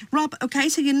 Rob, okay?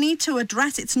 So you need to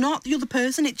address it's not the other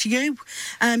person, it's you.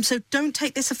 So don't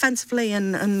take this offensively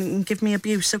and give me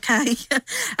abuse, okay?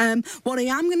 What I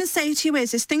am going to say to you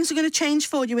is things are going to change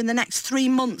for you in the next 3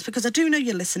 months, because I do know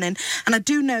you're listening and I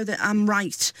do know that I'm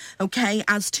right, okay,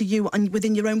 as to you and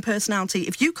within your own personality.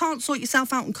 If you can't sort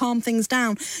yourself out and calm things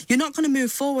down, you're not going to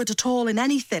move forward at all in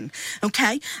anything,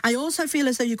 okay? I also feel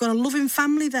as though you've got a loving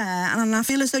family there, and I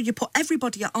feel as though you put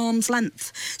everybody at arm's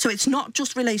length. So it's not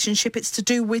just relationship, it's to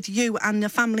do with you and your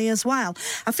family as well.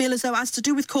 I feel as though as to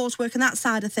do with coursework and that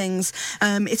side of things,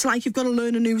 it's like you've got to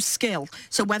learn a new skill.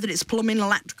 So whether it's plumbing,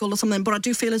 electrical or something, but I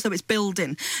do feel as though it's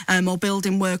building or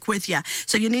building work with you.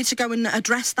 So you need to go and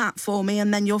address that for me,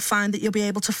 and then you'll find that you'll be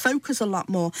able to focus a lot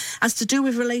more. As to do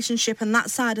with relationship and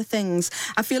that side of things,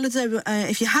 I feel as though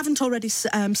if you haven't already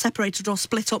separated or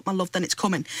split up, my love, then it's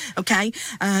coming, okay?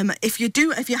 If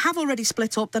you have already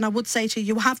split up, then I would say to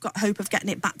you, you have got hope of getting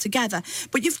it back together.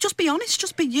 But you've just be honest,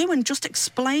 just be you, and just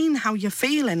explain how you're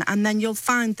feeling, and then you'll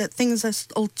find that things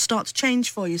will start to change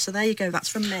for you. So there you go, that's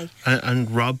from me. And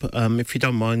Rob, if you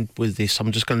don't mind with this,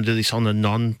 I'm just going to do this on a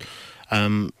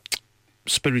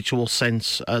non-spiritual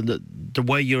sense. The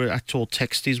way your actual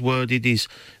text is worded is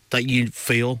that you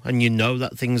feel and you know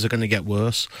that things are going to get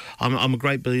worse. I'm a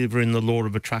great believer in the law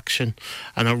of attraction,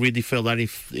 and I really feel that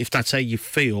if that's how you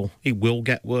feel, it will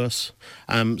get worse.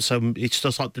 So it's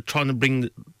just like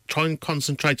try and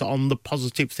concentrate on the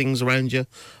positive things around you.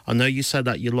 I know you said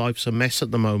that your life's a mess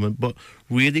at the moment, but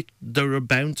really there are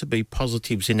bound to be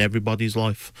positives in everybody's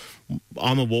life.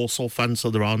 I'm a Walsall fan, so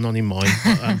there are none in mine.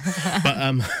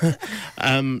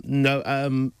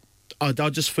 I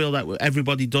just feel that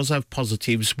everybody does have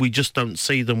positives. We just don't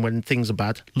see them when things are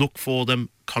bad. Look for them,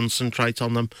 concentrate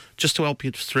on them, just to help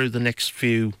you through the next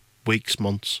few weeks,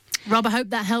 months. Rob, I hope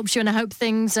that helps you, and I hope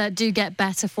things do get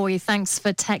better for you. Thanks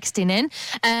for texting in.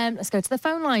 Let's go to the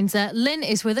phone lines. Lynn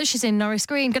is with us. She's in Norris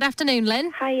Green. Good afternoon,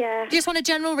 Lynn. Hiya. Do you just want a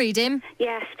general reading?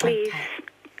 Yes, please.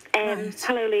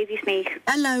 Hello, Lady Snake.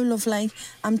 Hello, lovely.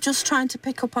 I'm just trying to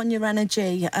pick up on your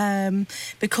energy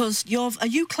because are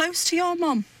you close to your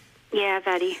mum? Yeah,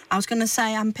 very. I was going to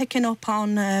say I'm picking up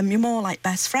on you're more like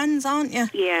best friends, aren't you?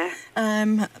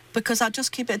 Yeah. Because I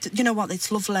just keep it. You know what?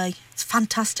 It's lovely. It's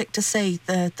fantastic to see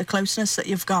the closeness that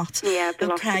you've got. Yeah, the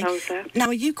lots of those. Now,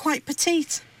 are you quite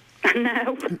petite?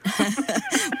 No.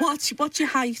 What's your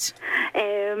height?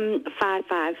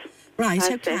 5'5". Right,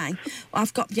 5'6". okay. Well,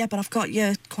 I've got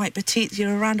you quite petite.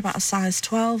 You're around about a size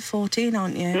 12, 14,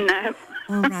 aren't you? No.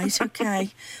 Oh, right, okay.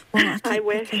 Well, I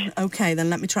wish. Okay, then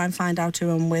let me try and find out who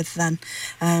I'm with then,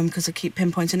 because I keep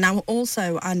pinpointing. Now,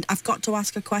 also, and I've got to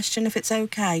ask a question if it's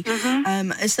okay.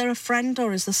 Mm-hmm. Is there a friend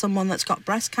or is there someone that's got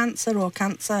breast cancer or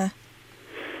cancer?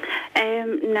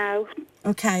 No.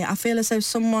 Okay, I feel as though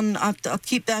I'll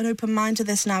keep an open mind to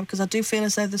this now because I do feel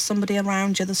as though there's somebody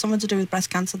around you, there's someone to do with breast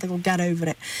cancer that will get over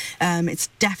it. It's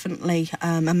definitely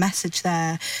a message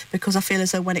there because I feel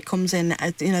as though when it comes in,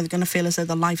 they're going to feel as though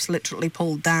their life's literally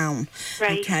pulled down.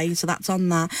 Right. Okay, so that's on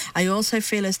that. I also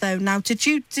feel as though, now, did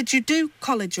you do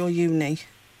college or uni?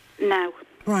 No.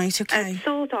 Right, okay.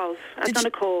 Sort of. I've done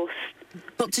a course.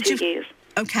 But did 2 you? years.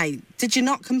 Okay, did you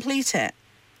not complete it?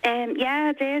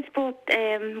 Yeah, I did, but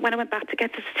when I went back to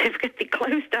get the certificate, they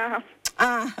closed down.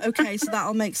 Ah, okay, so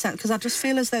that'll make sense, because I just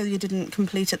feel as though you didn't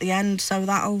complete at the end, so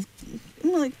that'll...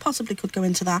 Well, it possibly could go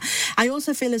into that. I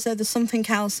also feel as though there's something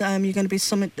else, you're going to be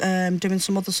doing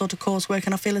some other sort of coursework,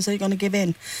 and I feel as though you're going to give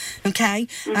in, okay?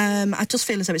 Mm-hmm. I just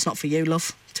feel as though it's not for you,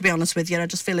 love, to be honest with you. I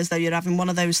just feel as though you're having one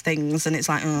of those things, and it's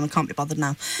like, I can't be bothered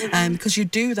now. Because you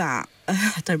do that.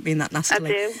 I don't mean that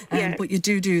nastily. I do, yeah. But you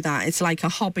do that. It's like a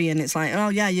hobby, and it's like, oh,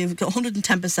 yeah, you've got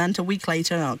 110%. A week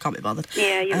later, I can't be bothered.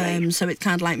 Yeah, you're right. So it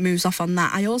kind of like moves off on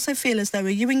that. I also feel as though, are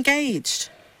you engaged?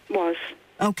 Was.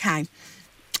 Okay.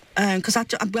 Because I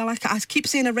keep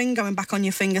seeing a ring going back on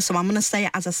your finger, so I'm going to say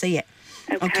it as I see it.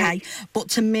 Okay. But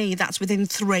to me, that's within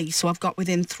 3, so I've got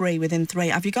within 3.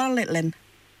 Have you got a little in?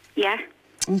 Yeah.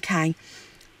 Okay.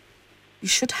 You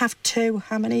should have 2.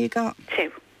 How many you got?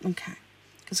 2. Okay.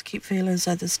 Because I keep feeling as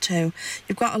though there's 2.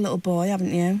 You've got a little boy,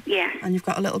 haven't you? Yeah. And you've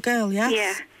got a little girl, yes?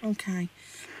 Yeah. Okay.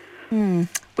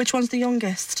 Which one's the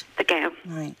youngest? The girl.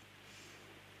 Right.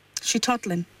 Is she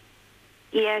toddling?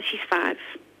 Yeah, she's 5.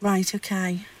 Right,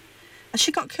 okay. Has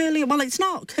she got curly? Well, it's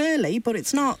not curly, but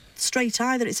it's not straight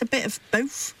either. It's a bit of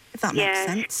both, if that makes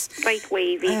sense. Like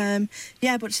wavy.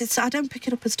 Yeah, but I don't pick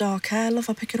it up as dark hair, love.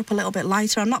 I pick it up a little bit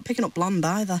lighter. I'm not picking up blonde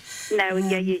either. No,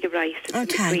 yeah, you're right. It's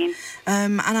okay. between.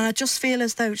 And I just feel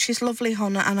as though she's lovely,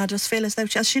 hon, and I just feel as though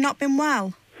has she not been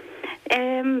well?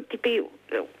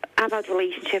 I've had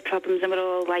relationship problems and we're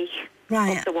all like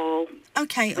off the wall.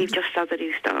 Okay. We've just had a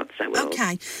new start, so we're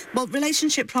okay. Well,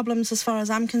 relationship problems, as far as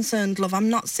I'm concerned, love, I'm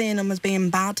not seeing them as being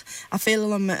bad. I feel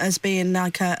them as being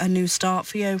like a new start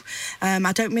for you.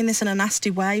 I don't mean this in a nasty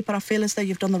way, but I feel as though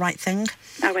you've done the right thing.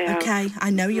 Oh, I have. Okay,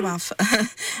 I know you have.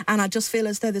 And I just feel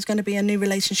as though there's going to be a new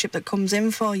relationship that comes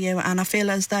in for you, and I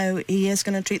feel as though he is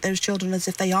going to treat those children as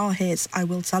if they are his. I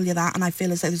will tell you that, and I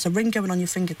feel as though there's a ring going on your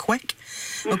finger quick.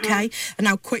 Okay? And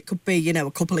now quick could be,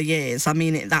 a couple of years. I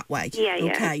mean it that way. Yeah,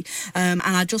 yeah. Okay? And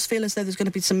I just feel as though there's going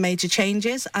to be some major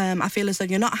changes. I feel as though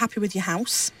you're not happy with your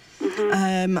house.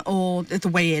 Or the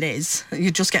way it is.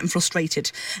 You're just getting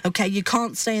frustrated. Okay, you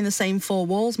can't stay in the same 4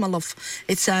 walls, my love.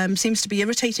 It seems to be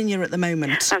irritating you at the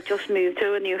moment. I've just moved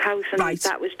to a new house, and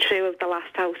that was true of the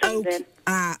last house I was in.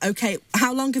 Okay.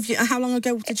 How long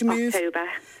ago did you move? October.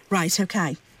 Right,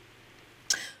 okay.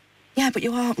 Yeah, but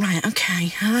you are... Right,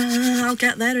 okay. I'll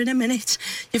get there in a minute.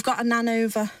 You've got a nan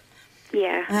over.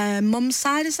 Yeah. Mum's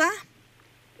side, is that?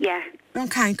 Yeah.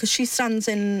 Okay, because she stands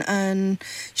in and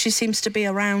she seems to be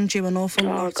around you an awful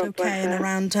lot, God okay, and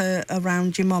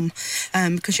around your mum,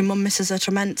 because your mum misses her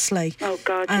tremendously. Oh,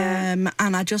 God, yeah.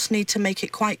 And I just need to make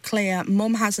it quite clear,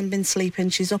 Mum hasn't been sleeping,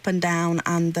 she's up and down,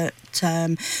 and that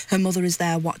her mother is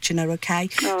there watching her, okay?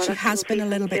 Oh, she has been a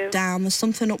little bit down. There's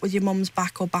something up with your mum's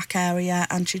back or back area,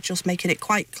 and she's just making it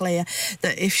quite clear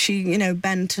that if she,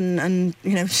 bent and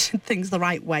things the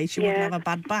right way, she wouldn't have a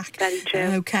bad back. Very true.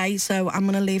 Okay, so I'm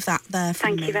going to leave that there.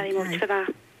 Thank you very much for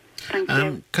that. Thank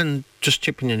you. Can just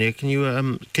chipping in here? Can you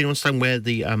understand where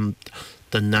the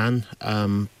nan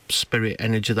spirit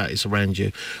energy that is around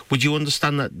you? Would you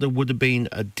understand that there would have been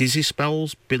dizzy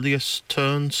spells, bilious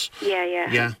turns? Yeah.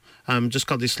 Yeah. Just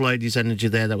got this lady's energy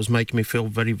there that was making me feel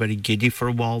very, very giddy for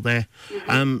a while there.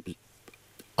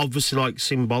 obviously, like,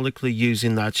 symbolically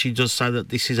using that, she does say that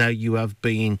this is how you have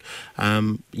been.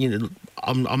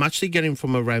 I'm actually getting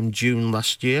from around June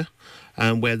last year,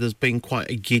 where there's been quite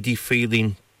a giddy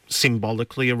feeling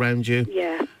symbolically around you.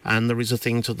 Yeah. And there is a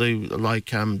thing to do,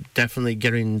 like, definitely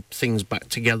getting things back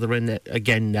together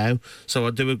again now. So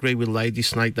I do agree with Lady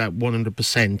Snake that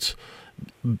 100%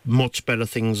 much better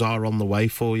things are on the way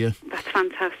for you. That's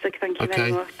fantastic. Thank you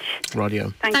very much.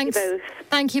 Radio. Thanks. You both.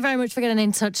 Thank you very much for getting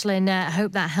in touch, Lynn. I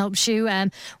hope that helps you.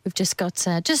 We've just got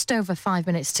just over 5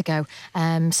 minutes to go,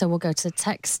 so we'll go to the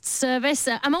text service.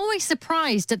 I'm always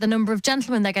surprised at the number of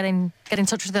gentlemen that get in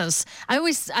touch with us. I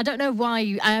don't know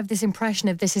why I have this impression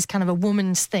of this is kind of a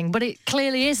woman's thing, but it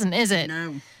clearly isn't, is it?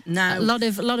 No. A lot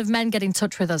of men get in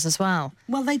touch with us as well.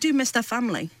 Well, they do miss their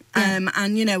family. Yeah.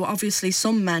 And, you know, obviously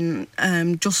some men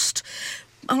just...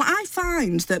 Well, I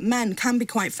find that men can be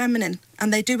quite feminine,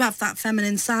 and they do have that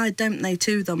feminine side, don't they,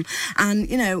 to them? And,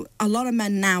 you know, a lot of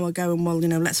men now are going, well, you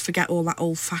know, let's forget all that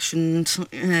old-fashioned,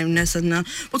 you know-ness and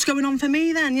what's going on for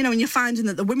me then? You know, and you're finding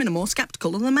that the women are more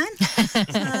sceptical than the men.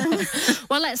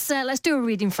 Well, let's do a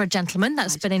reading for a gentleman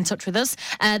that's been in touch with us.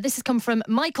 This has come from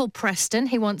Michael Preston.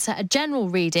 He wants a general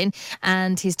reading,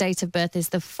 and his date of birth is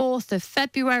the 4th of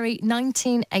February,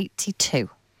 1982.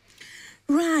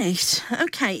 Right,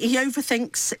 OK. He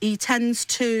overthinks. He tends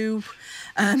to...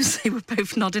 see, we're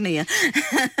both nodding here.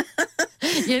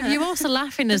 You're also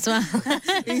laughing as well.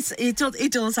 He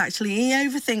does, actually. He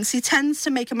overthinks. He tends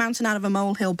to make a mountain out of a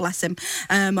molehill, bless him.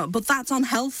 But that's on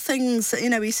health things. You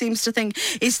know, he seems to think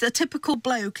he's the typical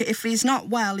bloke. If he's not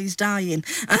well, he's dying.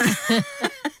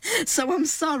 So I'm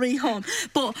sorry, hon.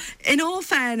 But in all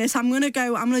fairness, I'm going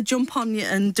to jump on you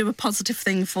and do a positive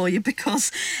thing for you,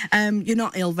 because you're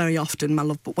not ill very often, my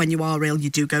love, but when you are ill, you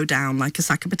do go down like a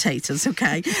sack of potatoes,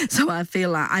 OK? So I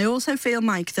feel that. I also feel,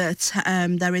 Mike, that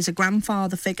there is a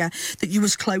grandfather figure that you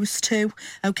was close to,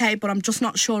 OK? But I'm just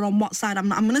not sure on what side. I'm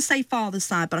going to say father's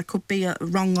side, but I could be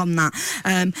wrong on that.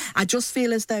 I just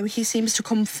feel as though he seems to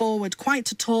come forward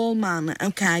quite a tall man,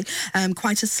 OK?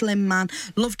 Quite a slim man,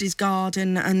 loved his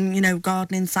garden and, you know,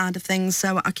 gardening side of things,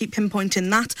 so I keep pinpointing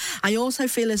that. I also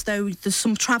feel as though there's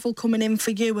some travel coming in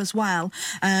for you as well.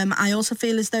 I also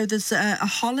feel as though there's a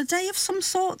holiday of some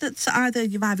sort that's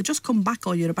you've either just come back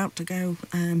or you're about to go,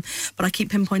 but I keep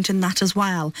pinpointing that as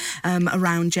well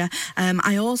around you.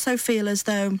 I also feel as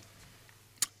though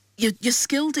you're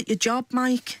skilled at your job,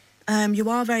 Mike. You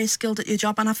are very skilled at your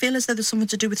job, and I feel as though there's something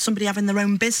to do with somebody having their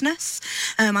own business,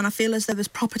 and I feel as though there's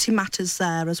property matters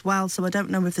there as well, so I don't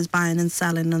know if there's buying and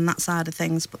selling and that side of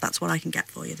things, but that's what I can get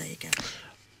for you. There you go.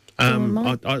 I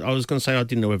was going to say I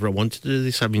didn't know whether I wanted to do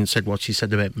this, having said what she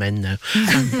said about men now.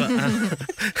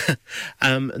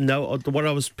 No, what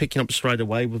I was picking up straight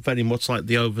away was very much like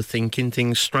the overthinking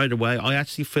thing straight away. I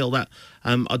actually feel that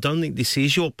I don't think this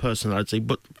is your personality,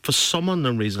 but for some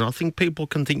unknown reason, I think people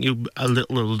can think you're a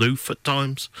little aloof at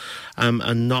times,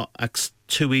 and not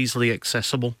too easily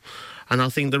accessible. And I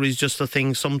think there is just a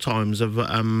thing sometimes of,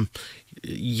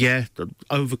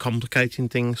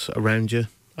 overcomplicating things around you.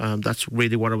 That's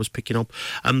really what I was picking up.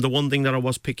 The one thing that I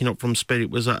was picking up from Spirit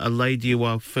was a lady who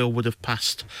I feel would have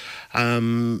passed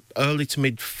early to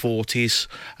mid-40s.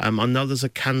 I know there's a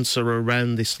cancer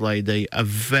around this lady, a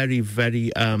very,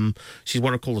 very... she's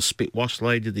what I call a spit-wash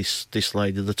lady, this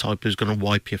lady, the type who's going to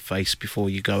wipe your face before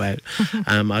you go out.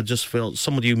 I just feel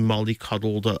somebody who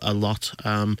mollycoddled a lot,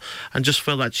 and just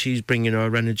feel that she's bringing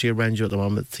her energy around you at the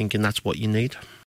moment, thinking that's what you need.